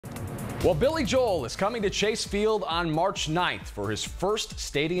Well, Billy Joel is coming to Chase Field on March 9th for his first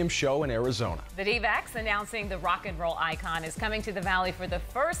stadium show in Arizona. The D-backs announcing the rock and roll icon is coming to the Valley for the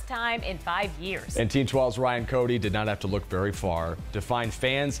first time in 5 years. And Team 12's Ryan Cody did not have to look very far to find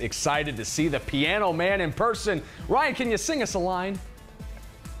fans excited to see the Piano Man in person. Ryan, can you sing us a line?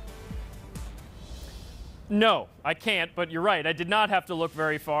 No, I can't, but you're right. I did not have to look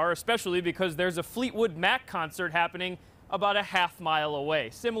very far, especially because there's a Fleetwood Mac concert happening about a half-mile away.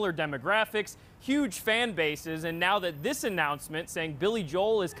 Similar demographics, huge fan bases, and now that this announcement saying Billy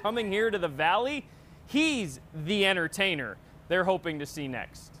Joel is coming here to the Valley, he's the entertainer they're hoping to see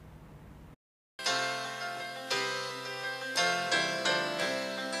next.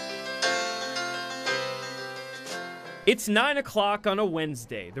 It's 9 o'clock on a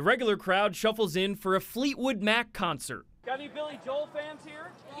Wednesday. The regular crowd shuffles in for a Fleetwood Mac concert. Got any Billy Joel fans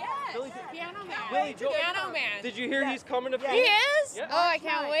here? Yes, Piano Man. Billy Joel. Piano Man. Did you hear he's coming to He is? Yeah. Oh, I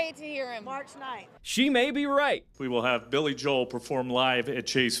can't wait to hear him. March 9th. She may be right. We will have Billy Joel perform live at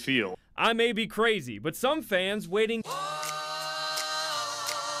Chase Field. I may be crazy, but some fans waiting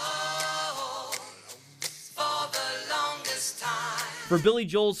for Billy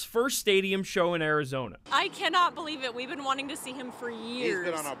Joel's first stadium show in Arizona. I cannot believe it. We've been wanting to see him for years.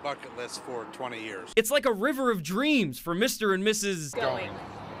 He's been on our bucket list for 20 years. It's like a river of dreams for Mr. and Mrs. Going.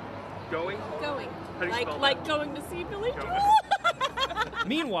 Going? Going. How do you spell Like that? going to see Billy Going. Joel.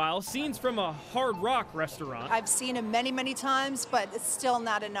 Meanwhile, scenes from a Hard Rock restaurant. I've seen him many, many times, but it's still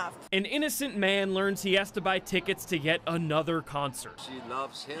not enough. An innocent man learns he has to buy tickets to get another concert. She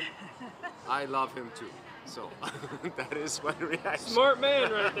loves him. I love him too. So that is my reaction. Smart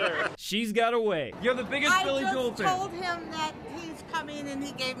man right there. She's got away. You're the biggest Billy Joel fan. I told him that he's coming and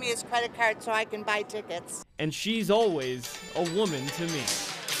he gave me his credit card so I can buy tickets. And she's always a woman to me.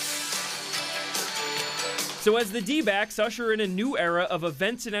 So as the D-backs usher in a new era of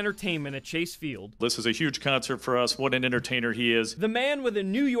events and entertainment at Chase Field, This is a huge concert for us. What an entertainer he is. the man with a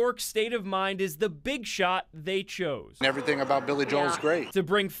New York state of mind is the big shot they chose Everything about Billy Joel's great. to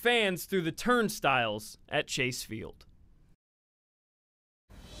bring fans through the turnstiles at Chase Field.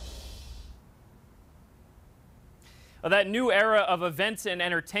 That new era of events and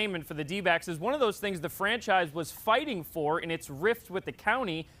entertainment for the D-backs is one of those things the franchise was fighting for in its rift with the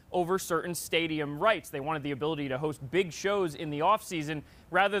county over certain stadium rights. They wanted the ability to host big shows in the offseason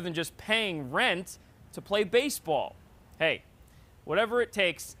rather than just paying rent to play baseball. Hey, whatever it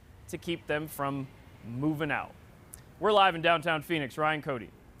takes to keep them from moving out. We're live in downtown Phoenix. Ryan Cody,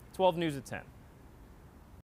 12 News at 10.